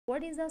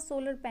What is a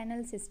solar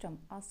panel system?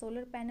 A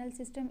solar panel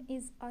system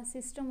is a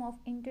system of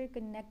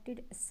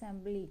interconnected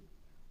assembly,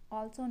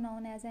 also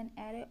known as an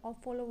array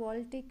of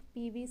photovoltaic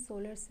PV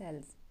solar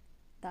cells.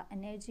 The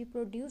energy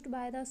produced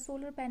by the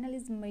solar panel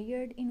is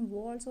measured in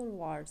volts or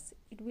watts.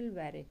 It will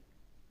vary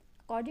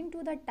according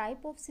to the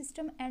type of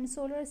system and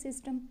solar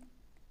system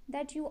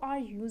that you are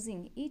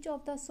using. Each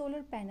of the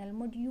solar panel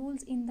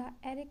modules in the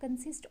array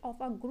consists of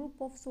a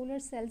group of solar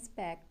cells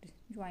packed,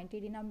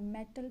 jointed in a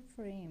metal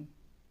frame.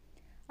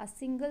 A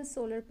single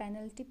solar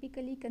panel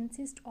typically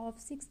consists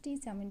of 60,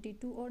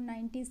 72 or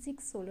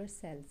 96 solar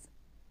cells.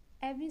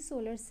 Every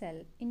solar cell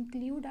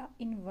includes an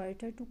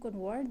inverter to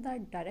convert the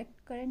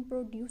direct current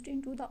produced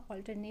into the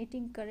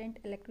alternating current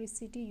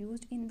electricity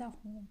used in the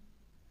home.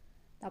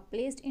 The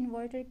placed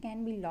inverter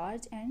can be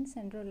large and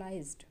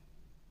centralized.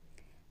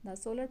 The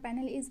solar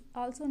panel is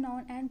also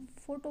known as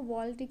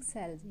photovoltaic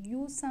cells,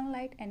 use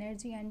sunlight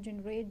energy and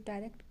generate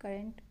direct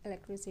current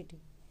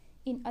electricity.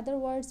 In other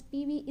words,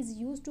 PV is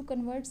used to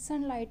convert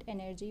sunlight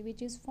energy,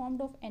 which is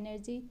formed of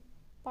energy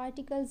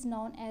particles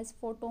known as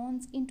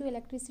photons, into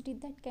electricity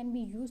that can be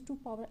used to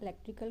power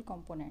electrical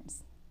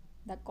components.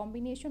 The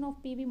combination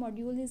of PV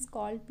modules is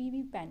called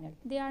PV panel.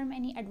 There are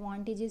many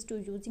advantages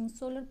to using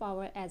solar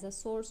power as a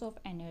source of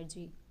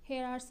energy.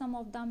 Here are some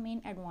of the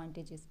main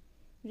advantages.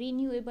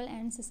 Renewable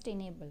and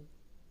sustainable.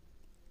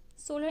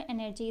 Solar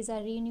energy is a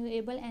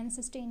renewable and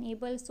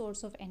sustainable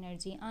source of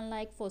energy.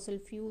 Unlike fossil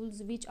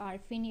fuels, which are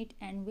finite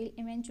and will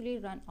eventually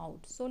run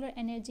out, solar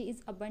energy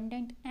is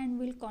abundant and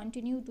will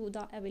continue to be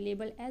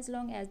available as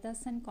long as the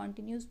sun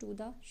continues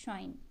to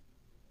shine.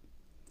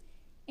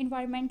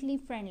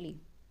 Environmentally friendly.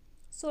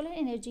 Solar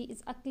energy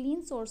is a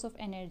clean source of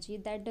energy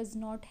that does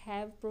not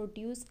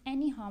produce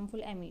any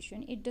harmful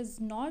emission. It does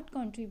not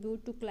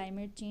contribute to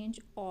climate change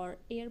or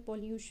air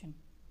pollution,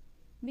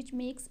 which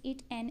makes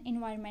it an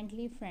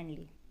environmentally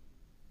friendly.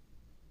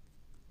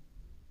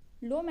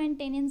 Low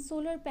maintenance.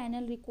 Solar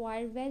panels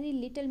require very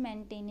little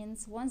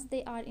maintenance once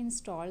they are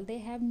installed. They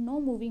have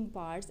no moving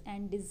parts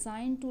and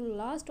designed to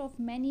last of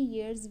many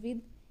years with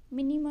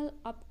minimal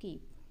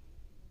upkeep.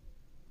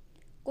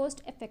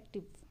 Cost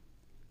effective.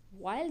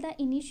 While the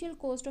initial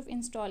cost of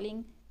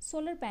installing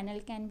solar panel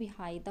can be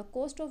high, the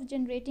cost of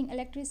generating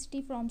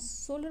electricity from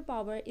solar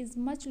power is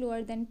much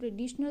lower than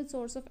traditional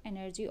source of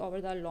energy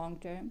over the long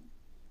term.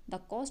 The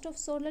cost of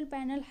solar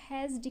panel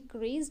has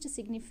decreased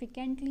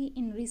significantly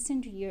in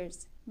recent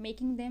years,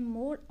 making them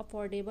more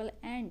affordable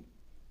and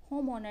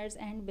homeowners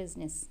and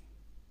business.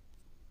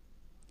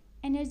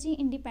 Energy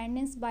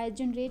independence. By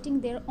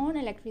generating their own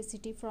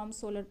electricity from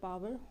solar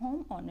power,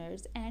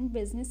 homeowners and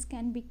business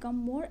can become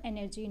more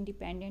energy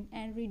independent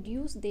and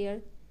reduce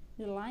their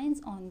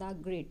reliance on the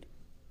grid.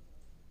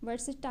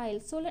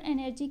 Versatile. Solar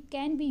energy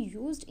can be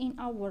used in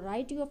a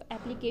variety of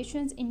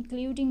applications,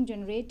 including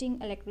generating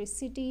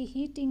electricity,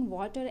 heating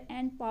water,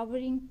 and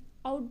powering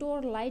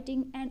outdoor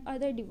lighting and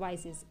other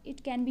devices.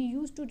 It can be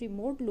used to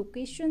remote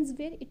locations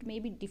where it may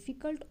be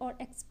difficult or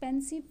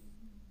expensive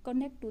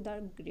connect to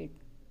the grid.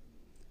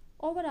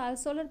 Overall,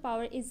 solar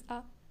power is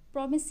a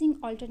promising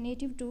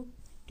alternative to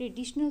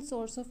traditional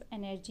source of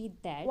energy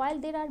that, while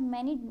there are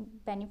many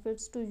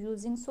benefits to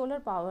using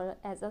solar power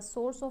as a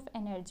source of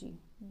energy,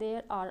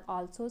 there are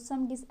also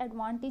some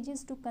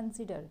disadvantages to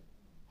consider.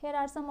 Here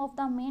are some of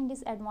the main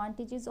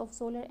disadvantages of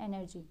solar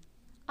energy.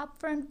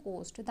 Upfront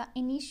cost. The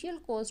initial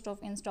cost of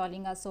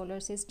installing a solar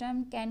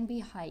system can be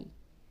high,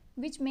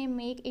 which may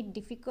make it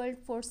difficult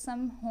for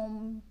some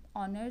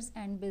homeowners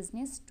and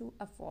business to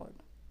afford.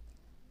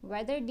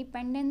 Weather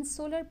dependent.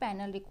 Solar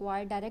panels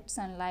require direct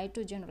sunlight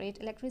to generate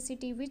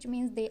electricity, which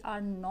means they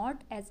are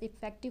not as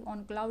effective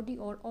on cloudy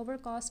or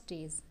overcast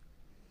days.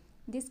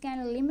 This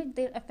can limit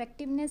their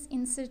effectiveness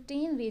in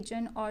certain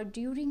regions or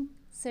during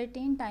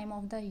certain time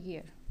of the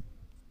year.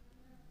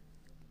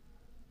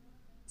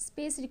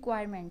 Space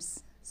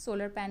requirements.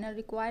 Solar panels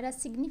require a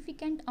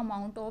significant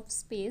amount of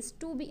space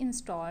to be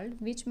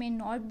installed, which may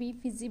not be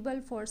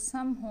feasible for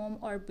some homes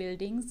or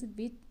buildings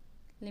with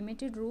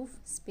limited roof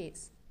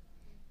space.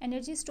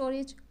 Energy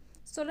storage.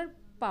 Solar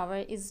power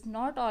is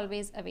not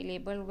always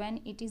available when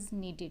it is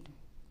needed,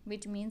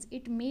 which means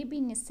it may be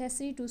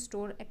necessary to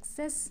store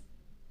excess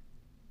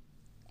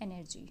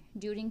energy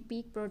during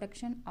peak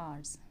production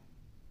hours.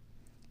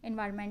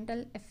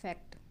 Environmental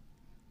effect.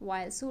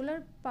 While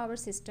solar power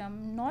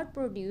system not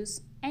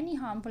produce any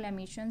harmful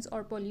emissions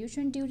or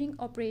pollution during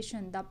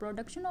operation, the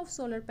production of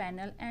solar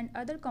panel and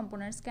other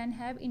components can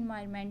have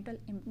environmental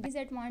impact.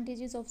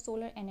 Disadvantages of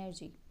solar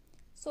energy.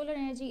 Solar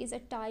energy is a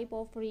type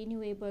of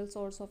renewable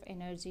source of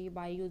energy.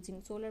 By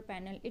using solar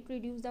panel, it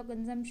reduces the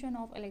consumption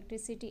of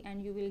electricity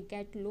and you will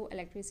get low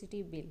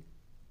electricity bill.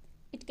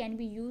 It can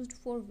be used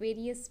for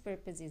various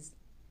purposes.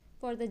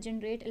 For the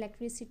generate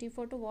electricity,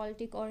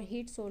 photovoltaic or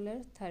heat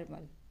solar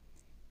thermal.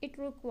 It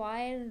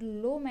requires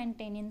low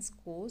maintenance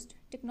cost.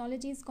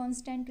 Technology is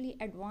constantly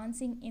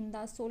advancing in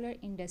the solar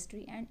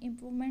industry and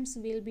improvements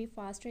will be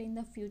faster in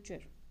the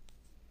future.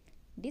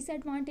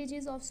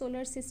 Disadvantages of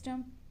solar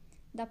system.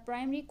 The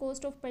primary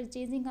cost of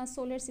purchasing a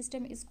solar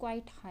system is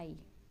quite high.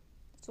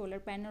 Solar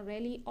panels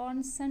rely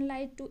on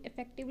sunlight to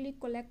effectively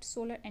collect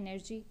solar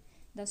energy.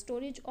 The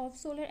storage of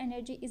solar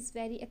energy is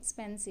very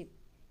expensive.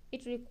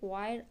 It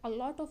requires a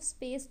lot of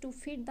space to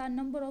fit the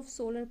number of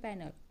solar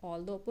panels.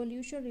 Although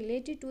pollution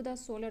related to the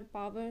solar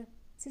power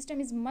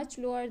system is much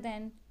lower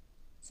than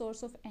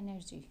source of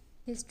energy.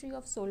 History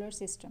of solar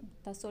system.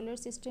 The solar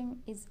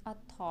system is a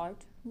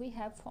thought we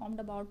have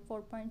formed about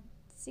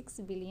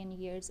 4.6 billion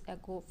years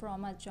ago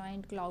from a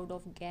giant cloud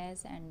of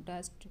gas and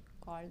dust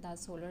called the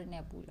solar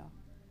nebula.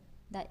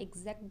 The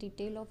exact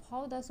detail of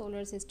how the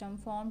solar system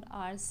formed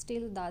are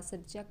still the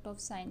subject of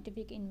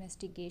scientific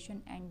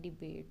investigation and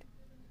debate.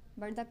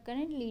 But the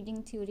current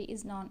leading theory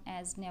is known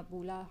as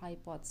nebula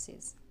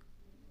hypothesis.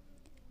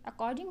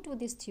 According to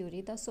this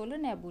theory, the solar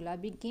nebula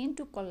began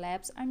to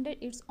collapse under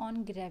its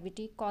own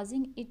gravity,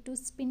 causing it to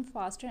spin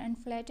faster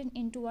and flatten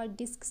into a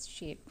disk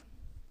shape.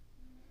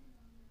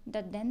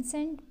 The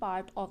densest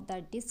part of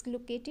the disk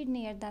located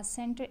near the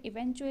center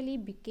eventually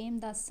became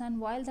the sun,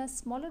 while the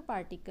smaller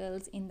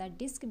particles in the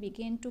disk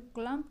began to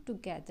clump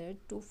together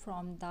to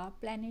form the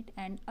planet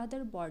and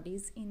other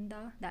bodies in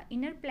the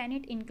inner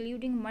planet,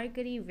 including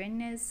Mercury,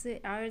 Venus,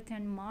 Earth,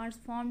 and Mars,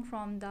 formed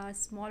from the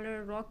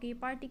smaller rocky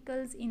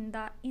particles in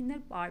the inner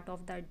part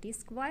of the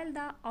disk, while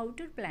the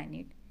outer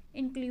planet,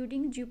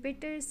 including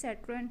Jupiter,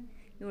 Saturn,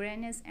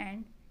 Uranus,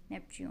 and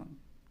Neptune,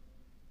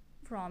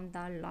 from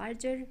the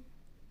larger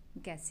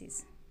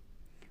gases.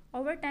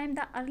 Over time,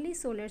 the early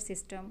solar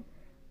system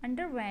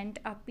underwent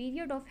a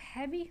period of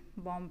heavy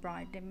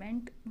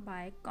bombardment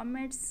by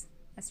comets,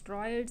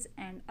 asteroids,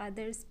 and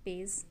other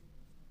space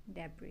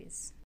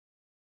debris.